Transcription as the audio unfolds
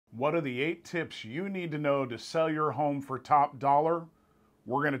What are the 8 tips you need to know to sell your home for top dollar?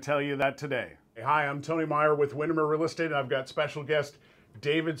 We're going to tell you that today. Hey, hi, I'm Tony Meyer with Windermere Real Estate, and I've got special guest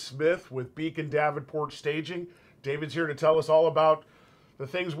David Smith with Beacon Davenport Staging. David's here to tell us all about the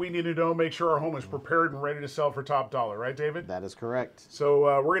things we need to know, make sure our home is prepared and ready to sell for top dollar. Right, David? That is correct. So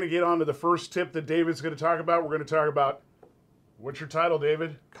we're going to get on to the first tip that David's going to talk about. We're going to talk about, what's your title,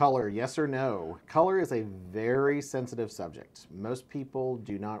 David? Color, yes or no? Color is a very sensitive subject. Most people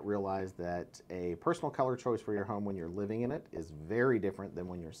do not realize that a personal color choice for your home when you're living in it is very different than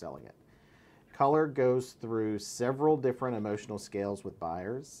when you're selling it. Color goes through several different emotional scales with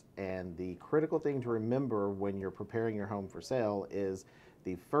buyers, and the critical thing to remember when you're preparing your home for sale is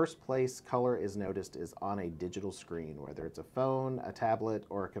the first place color is noticed is on a digital screen, whether it's a phone, a tablet,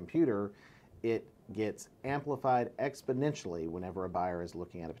 or a computer. It gets amplified exponentially whenever a buyer is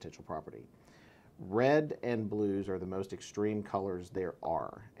looking at a potential property. Red and blues are the most extreme colors there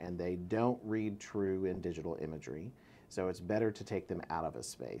are, and they don't read true in digital imagery, so it's better to take them out of a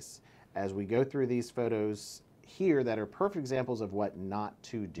space. As we go through these photos here that are perfect examples of what not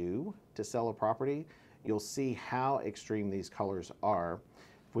to do to sell a property, you'll see how extreme these colors are.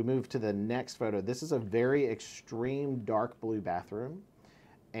 If we move to the next photo, this is a very extreme dark blue bathroom.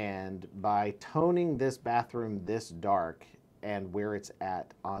 And by toning this bathroom this dark and where it's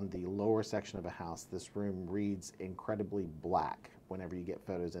at on the lower section of a house, this room reads incredibly black whenever you get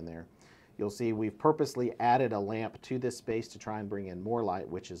photos in there. You'll see we've purposely added a lamp to this space to try and bring in more light,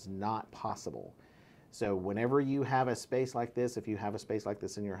 which is not possible. So whenever you have a space like this, if you have a space like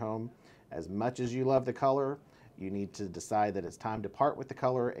this in your home, as much as you love the color, you need to decide that it's time to part with the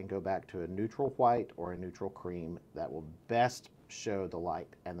color and go back to a neutral white or a neutral cream that will best show the light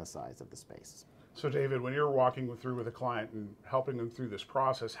and the size of the space. So David, when you're walking through with a client and helping them through this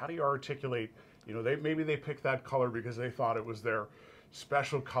process, how do you articulate, maybe they picked that color because they thought it was their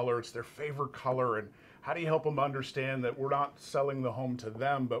special color, it's their favorite color, and how do you help them understand that we're not selling the home to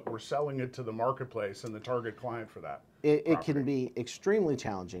them, but we're selling it to the marketplace and the target client for that? It can be extremely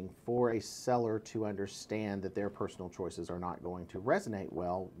challenging for a seller to understand that their personal choices are not going to resonate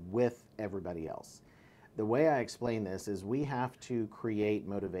well with everybody else. The way I explain this is we have to create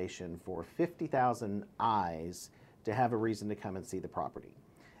motivation for 50,000 eyes to have a reason to come and see the property.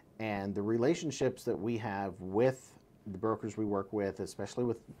 And the relationships that we have with the brokers we work with, especially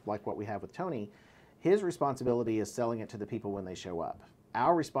with like what we have with Tony, his responsibility is selling it to the people when they show up.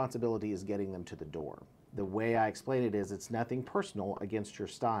 Our responsibility is getting them to the door. The way I explain it is it's nothing personal against your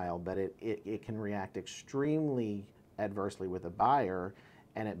style, but it can react extremely adversely with a buyer,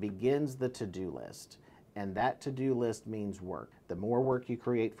 and it begins the to-do list. And that to-do list means work. The more work you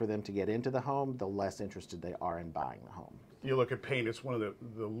create for them to get into the home, the less interested they are in buying the home. You look at paint, it's one of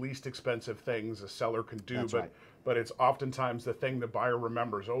the least expensive things a seller can do, That's but right. But it's oftentimes the thing the buyer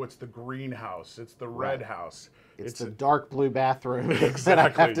remembers. Oh, it's the greenhouse, it's the red house. It's the dark blue bathroom that I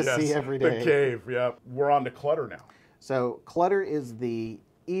have to see every day. The cave, yeah. We're on to clutter now. So clutter is the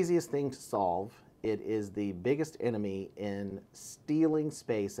easiest thing to solve. It is the biggest enemy in stealing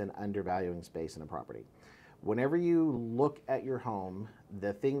space and undervaluing space in a property. Whenever you look at your home,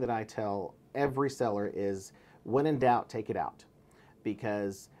 the thing that I tell every seller is, when in doubt, take it out.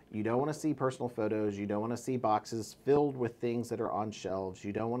 Because you don't want to see personal photos, you don't want to see boxes filled with things that are on shelves,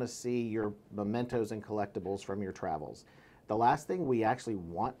 you don't want to see your mementos and collectibles from your travels. The last thing we actually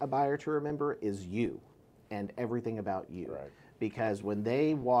want a buyer to remember is you and everything about you. Right. Because when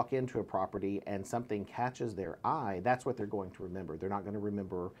they walk into a property and something catches their eye, that's what they're going to remember. They're not going to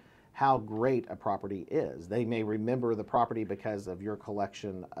remember how great a property is. They may remember the property because of your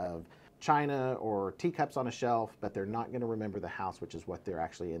collection of china or teacups on a shelf, but they're not going to remember the house, which is what they're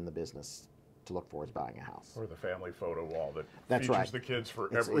actually in the business to look for, is buying a house. Or the family photo wall that That's features right. the kids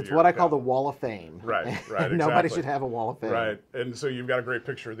for every year. It's what I call the wall of fame. Right, right, Nobody exactly. should have a wall of fame. Right, and so you've got a great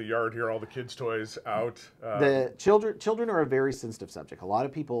picture of the yard here, all the kids' toys out. The children are a very sensitive subject. A lot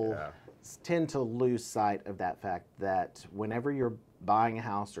of people tend to lose sight of that fact that whenever you're buying a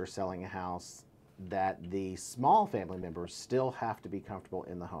house or selling a house, that the small family members still have to be comfortable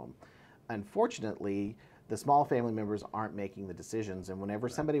in the home. Unfortunately, the small family members aren't making the decisions, and whenever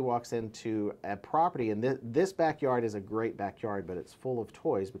somebody walks into a property, and this backyard is a great backyard, but it's full of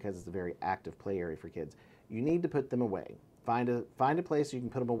toys because it's a very active play area for kids, you need to put them away. Find a place you can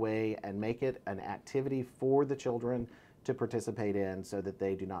put them away and make it an activity for the children to participate in so that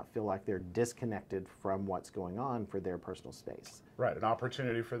they do not feel like they're disconnected from what's going on for their personal space. Right, an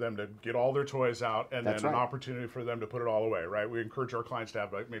opportunity for them to get all their toys out, and That's then right. an opportunity for them to put it all away, right? We encourage our clients to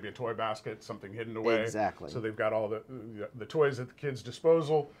have like maybe a toy basket, something hidden away. Exactly. So they've got all the toys at the kids'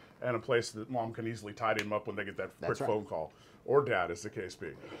 disposal and a place that mom can easily tidy them up when they get that quick phone call. Or dad, as the case be.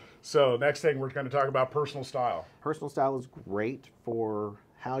 So next thing, we're going to talk about personal style. Personal style is great for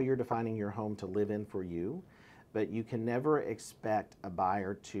how you're defining your home to live in for you, but you can never expect a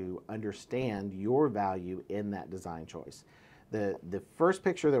buyer to understand your value in that design choice. The first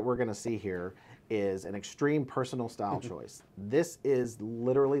picture that we're going to see here is an extreme personal style choice. This is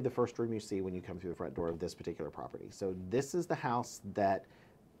literally the first room you see when you come through the front door of this particular property. So this is the house that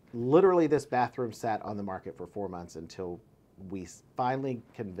literally this bathroom sat on the market for 4 months until we finally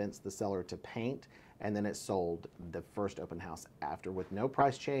convinced the seller to paint, and then it sold the first open house after with no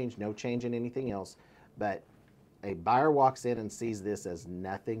price change, no change in anything else. But a buyer walks in and sees this as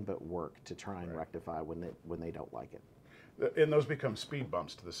nothing but work to try and rectify when they don't like it. And those become speed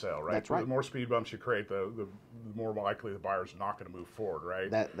bumps to the sale, right? That's right. The more speed bumps you create, the more likely the buyer's not going to move forward,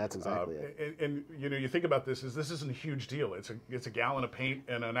 right? That's exactly it. And you know, you think about this isn't a huge deal. It's a gallon of paint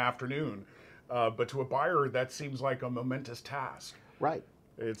in an afternoon, but to a buyer that seems like a momentous task. Right.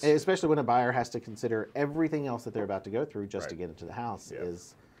 Especially when a buyer has to consider everything else that they're about to go through just to get into the house.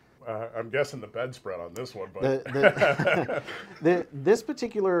 I'm guessing the bedspread on this one, but this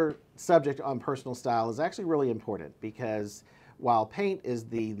particular subject on personal style is actually really important because while paint is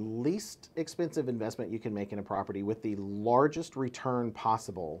the least expensive investment you can make in a property with the largest return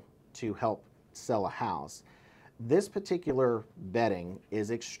possible to help sell a house, this particular bedding is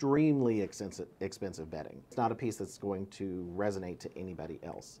extremely expensive bedding. It's not a piece that's going to resonate to anybody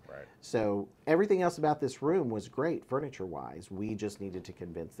else. Right. So everything else about this room was great furniture-wise. We just needed to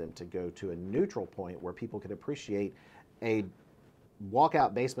convince them to go to a neutral point where people could appreciate a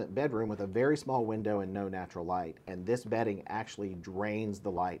walkout basement bedroom with a very small window and no natural light. And this bedding actually drains the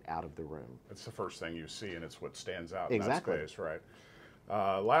light out of the room. It's the first thing you see, and it's what stands out Exactly. in that space, right?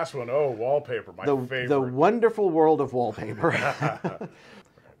 Last one, wallpaper, my favorite. The wonderful world of wallpaper.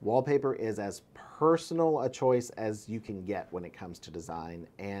 Wallpaper is as personal a choice as you can get when it comes to design.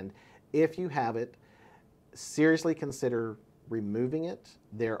 And if you have it, seriously consider removing it.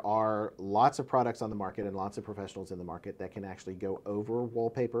 There are lots of products on the market and lots of professionals in the market that can actually go over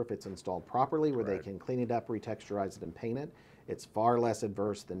wallpaper if it's installed properly, where they can clean it up, retexturize it, and paint it. It's far less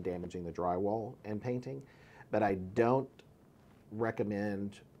adverse than damaging the drywall and painting. But I don't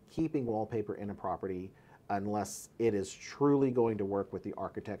recommend keeping wallpaper in a property unless it is truly going to work with the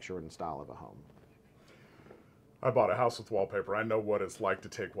architecture and style of a home. I bought a house with wallpaper. I know what it's like to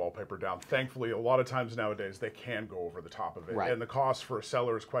take wallpaper down. Thankfully, a lot of times nowadays, they can go over the top of it. Right. And the cost for a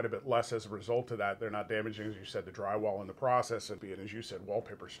seller is quite a bit less as a result of that. They're not damaging, as you said, the drywall in the process. And as you said,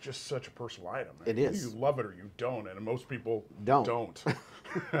 wallpaper is just such a personal item. It is. You love it or you don't, and most people don't.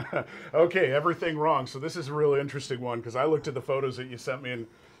 Okay, everything wrong. So this is a really interesting one because I looked at the photos that you sent me, and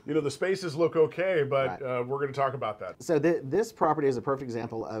you know, the spaces look okay, but we're going to talk about that. So this property is a perfect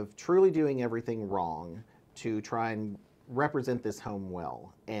example of truly doing everything wrong to try and represent this home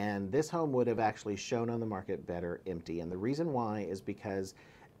well. And this home would have actually shown on the market better empty. And the reason why is because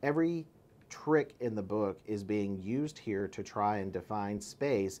every trick in the book is being used here to try and define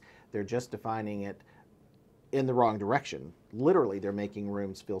space. They're just defining it in the wrong direction. Literally, they're making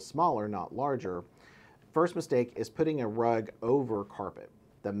rooms feel smaller, not larger. First mistake is putting a rug over carpet.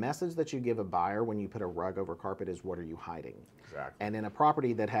 The message that you give a buyer when you put a rug over carpet is, what are you hiding? Exactly. And in a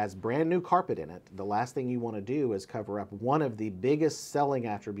property that has brand new carpet in it, the last thing you want to do is cover up one of the biggest selling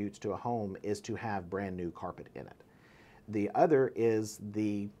attributes to a home is to have brand new carpet in it. The other is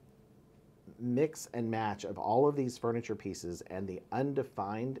the mix and match of all of these furniture pieces and the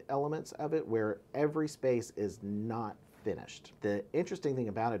undefined elements of it where every space is not finished. The interesting thing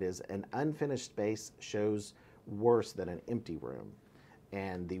about it is an unfinished space shows worse than an empty room.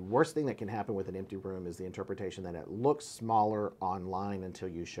 And the worst thing that can happen with an empty room is the interpretation that it looks smaller online until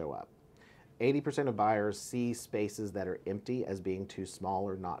you show up. 80% of buyers see spaces that are empty as being too small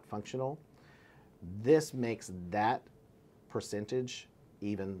or not functional. This makes that percentage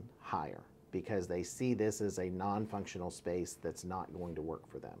even higher because they see this as a non-functional space that's not going to work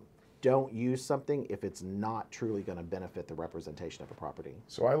for them. Don't use something if it's not truly going to benefit the representation of a property.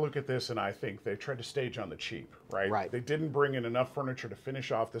 So I look at this and I think they tried to stage on the cheap, right? Right. They didn't bring in enough furniture to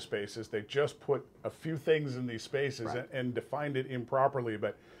finish off the spaces. They just put a few things in these spaces and defined it improperly,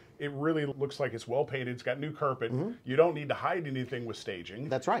 but it really looks like it's well painted. It's got new carpet. You don't need to hide anything with staging.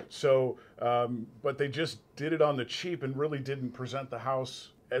 That's right. So, but they just did it on the cheap and really didn't present the house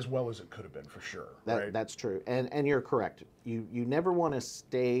as well as it could have been for sure, right? That's true. And you're correct. You never want to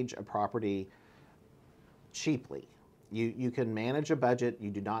stage a property cheaply. You can manage a budget. You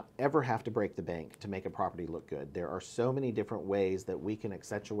do not ever have to break the bank to make a property look good. There are so many different ways that we can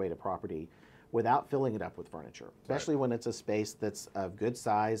accentuate a property without filling it up with furniture, especially when it's a space that's of good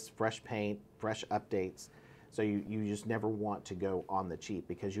size, fresh paint, fresh updates. So you just never want to go on the cheap,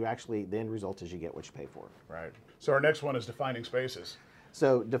 because you actually, the end result is you get what you pay for. Right. So our next one is defining spaces.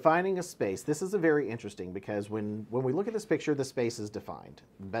 So defining a space, this is a very interesting, because when we look at this picture, the space is defined,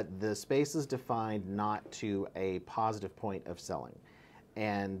 but the space is defined not to a positive point of selling.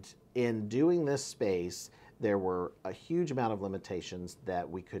 And in doing this space, there were a huge amount of limitations that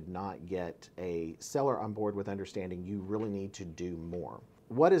we could not get a seller on board with, understanding you really need to do more.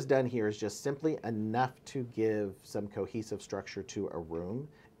 What is done here is just simply enough to give some cohesive structure to a room.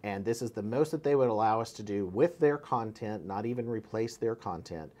 And this is the most that they would allow us to do with their content, not even replace their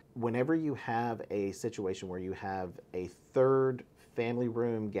content. Whenever you have a situation where you have a third family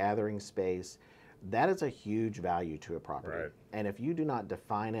room gathering space, that is a huge value to a property. Right. And if you do not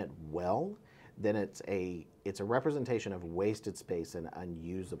define it well, then it's a representation of wasted space and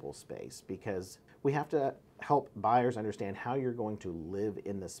unusable space, because we have to help buyers understand how you're going to live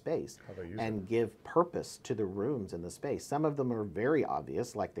in the space and give purpose to the rooms in the space. Some of them are very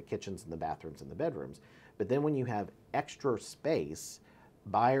obvious, like the kitchens and the bathrooms and the bedrooms. But then when you have extra space,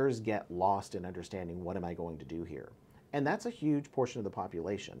 buyers get lost in understanding, what am I going to do here? And that's a huge portion of the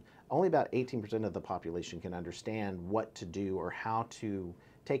population. Only about 18% of the population can understand what to do or how to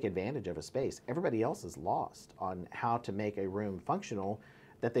take advantage of a space. Everybody else is lost on how to make a room functional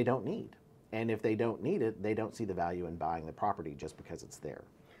that they don't need. And if they don't need it, they don't see the value in buying the property just because it's there.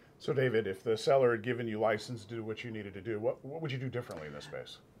 So David, if the seller had given you license to do what you needed to do, what would you do differently in this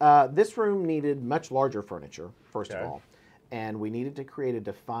space? This room needed much larger furniture, first of all. And we needed to create a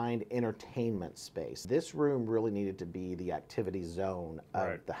defined entertainment space. This room really needed to be the activity zone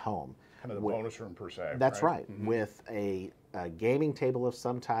of the home. Kind of the bonus room per se. That's right. With a gaming table of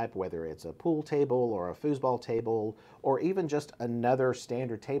some type, whether it's a pool table or a foosball table, or even just another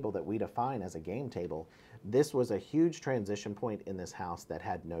standard table that we define as a game table. This was a huge transition point in this house that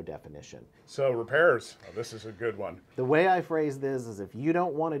had no definition. So repairs, this is a good one. The way I phrase this is, if you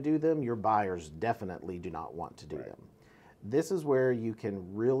don't want to do them, your buyers definitely do not want to do them. This is where you can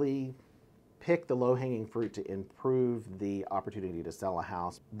really pick the low-hanging fruit to improve the opportunity to sell a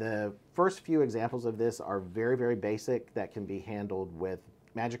house. The first few examples of this are very, very basic, that can be handled with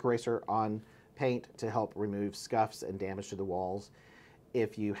magic eraser on paint to help remove scuffs and damage to the walls.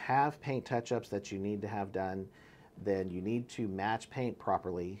 If you have paint touch-ups that you need to have done, then you need to match paint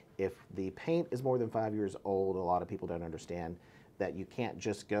properly. If the paint is more than 5 years old, a lot of people don't understand that you can't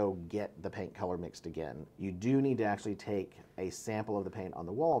just go get the paint color mixed again. You do need to actually take a sample of the paint on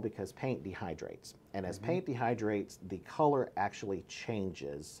the wall, because paint dehydrates. And as paint dehydrates, the color actually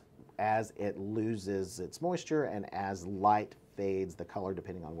changes as it loses its moisture and as light fades the color,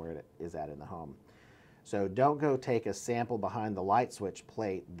 depending on where it is at in the home. So don't go take a sample behind the light switch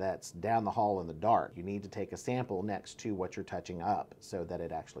plate that's down the hall in the dark. You need to take a sample next to what you're touching up so that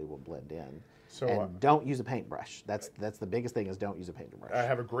it actually will blend in. So, and don't use a paintbrush. That's the biggest thing, is don't use a paintbrush. I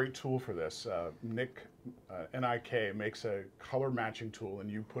have a great tool for this. Nick, N-I-K, makes a color matching tool, and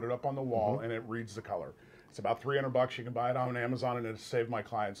you put it up on the wall and it reads the color. It's about $300. You can buy it on Amazon, and it's saved my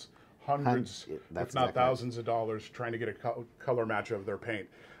clients hundreds, if not thousands of dollars, trying to get a color match of their paint.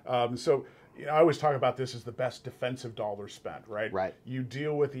 So you know, I always talk about this as the best defensive dollar spent, right? Right. You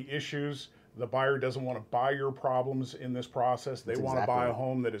deal with the issues. The buyer doesn't want to buy your problems in this process. They want to buy a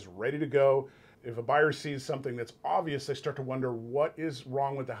home that is ready to go. If a buyer sees something that's obvious, they start to wonder what is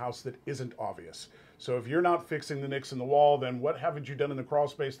wrong with the house that isn't obvious. So if you're not fixing the nicks in the wall, then what haven't you done in the crawl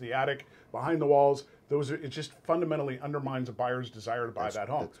space, the attic, behind the walls? It just fundamentally undermines a buyer's desire to buy that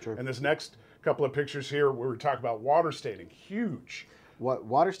home. That's true. And this next couple of pictures here, where we talk about water staining, huge. What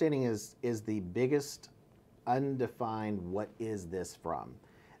water staining is the biggest undefined, what is this from?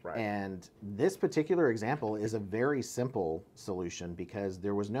 Right. And this particular example is a very simple solution, because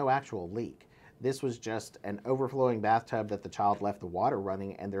there was no actual leak. This was just an overflowing bathtub that the child left the water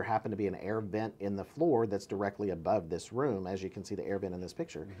running, and there happened to be an air vent in the floor that's directly above this room, as you can see the air vent in this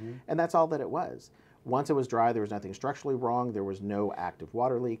picture. And that's all that it was. Once it was dry, there was nothing structurally wrong. There was no active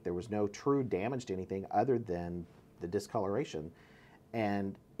water leak. There was no true damage to anything other than the discoloration.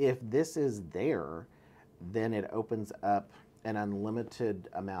 And if this is there, then it opens up an unlimited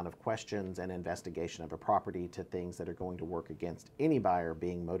amount of questions and investigation of a property to things that are going to work against any buyer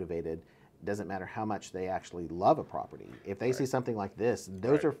being motivated. Doesn't matter how much they actually love a property. If they see something like this,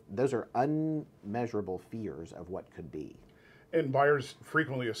 those are unmeasurable fears of what could be. And buyers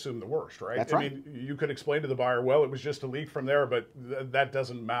frequently assume the worst, right? That's I right. mean, you could explain to the buyer, well, it was just a leak from there, but that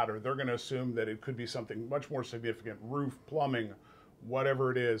doesn't matter. They're going to assume that it could be something much more significant, roof, plumbing,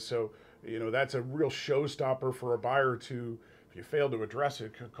 whatever it is. So, that's a real showstopper for a buyer to, if you fail to address it,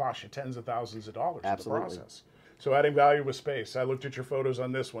 it could cost you tens of thousands of dollars Absolutely. in the process. So adding value with space. I looked at your photos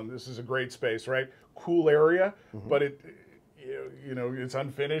on this one. This is a great space, right? Cool area, but it's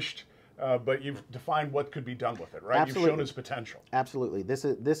unfinished. But you've defined what could be done with it, right? Absolutely. You've shown its potential. Absolutely. This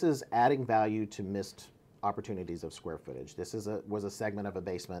is adding value to missed opportunities of square footage. This was a segment of a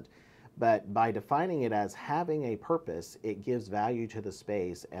basement, but by defining it as having a purpose, it gives value to the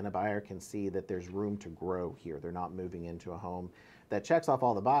space, and a buyer can see that there's room to grow here. They're not moving into a home that checks off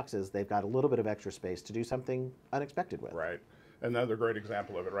all the boxes. They've got a little bit of extra space to do something unexpected with. Right. Another great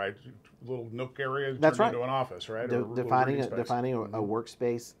example of it, right? Little nook area That's turned right. into an office, right? Defining a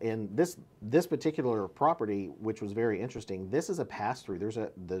workspace. And this particular property, which was very interesting, this is a pass-through. There's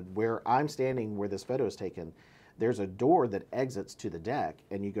where I'm standing, where this photo is taken, there's a door that exits to the deck,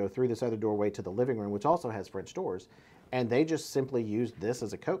 and you go through this other doorway to the living room, which also has French doors. And they just simply used this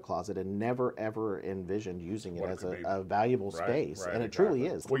as a coat closet and never, ever envisioned using it as a valuable space. And it truly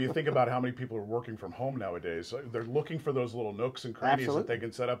is. Well, you think about how many people are working from home nowadays. They're looking for those little nooks and crannies that they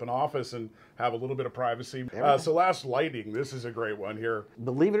can set up an office and have a little bit of privacy. So last, lighting. This is a great one here.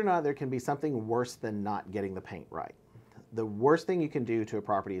 Believe it or not, there can be something worse than not getting the paint right. The worst thing you can do to a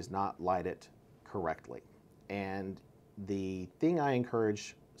property is not light it correctly. And the thing I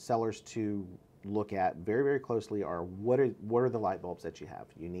encourage sellers to look at very, very closely are what are the light bulbs that you have.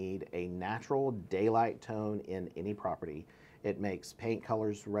 You need a natural daylight tone in any property. It makes paint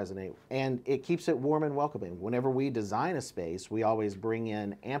colors resonate, and it keeps it warm and welcoming. Whenever we design a space, we always bring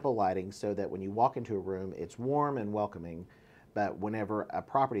in ample lighting so that when you walk into a room, it's warm and welcoming. But whenever a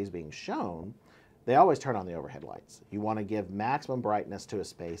property is being shown, they always turn on the overhead lights. You want to give maximum brightness to a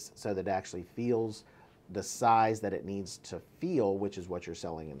space so that it actually feels the size that it needs to feel, which is what you're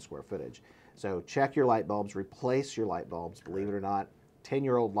selling in square footage. So check your light bulbs, replace your light bulbs. Believe it or not,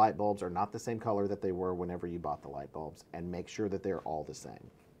 10-year-old light bulbs are not the same color that they were whenever you bought the light bulbs, and make sure that they're all the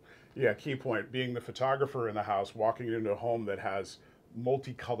same. Yeah, key point, being the photographer in the house, walking into a home that has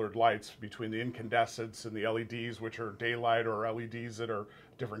multicolored lights between the incandescents and the LEDs, which are daylight, or LEDs that are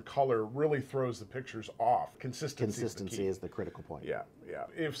different color, really throws the pictures off. Consistency is the critical point. Yeah, yeah.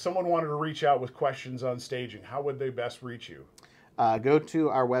 If someone wanted to reach out with questions on staging, how would they best reach you? Go to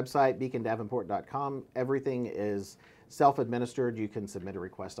our website, beacondavenport.com. Everything is self-administered. You can submit a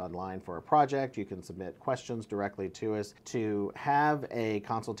request online for a project. You can submit questions directly to us to have a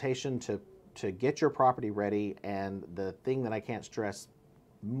consultation to get your property ready. And the thing that I can't stress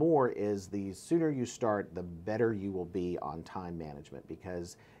more is the sooner you start, the better you will be on time management,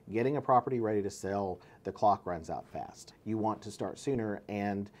 because getting a property ready to sell, the clock runs out fast. You want to start sooner,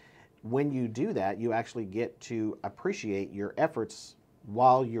 and when you do that, you actually get to appreciate your efforts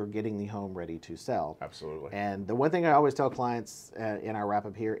while you're getting the home ready to sell. Absolutely. And the one thing I always tell clients in our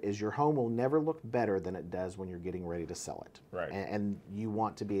wrap-up here is your home will never look better than it does when you're getting ready to sell it. Right. And you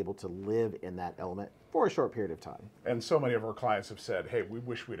want to be able to live in that element for a short period of time. And so many of our clients have said, hey, we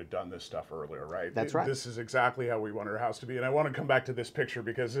wish we'd have done this stuff earlier, right? That's right. This is exactly how we wanted our house to be. And I want to come back to this picture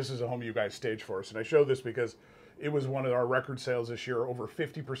because this is a home you guys staged for us. And I show this because it was one of our record sales this year, over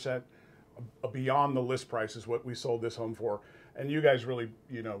 50% beyond the list price is what we sold this home for. And you guys really,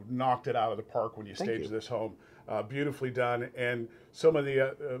 knocked it out of the park when you staged this home. Beautifully done. And some of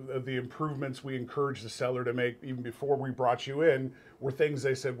the improvements we encouraged the seller to make even before we brought you in were things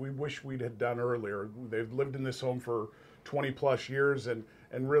they said, we wish we'd had done earlier. They've lived in this home for 20 plus years, and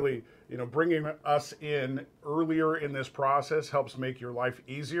really, bringing us in earlier in this process helps make your life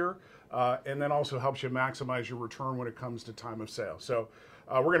easier, and then also helps you maximize your return when it comes to time of sale. So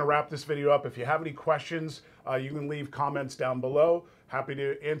we're going to wrap this video up. If you have any questions, you can leave comments down below. Happy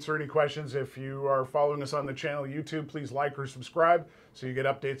to answer any questions. If you are following us on the channel YouTube, please like or subscribe so you get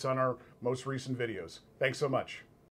updates on our most recent videos. Thanks so much.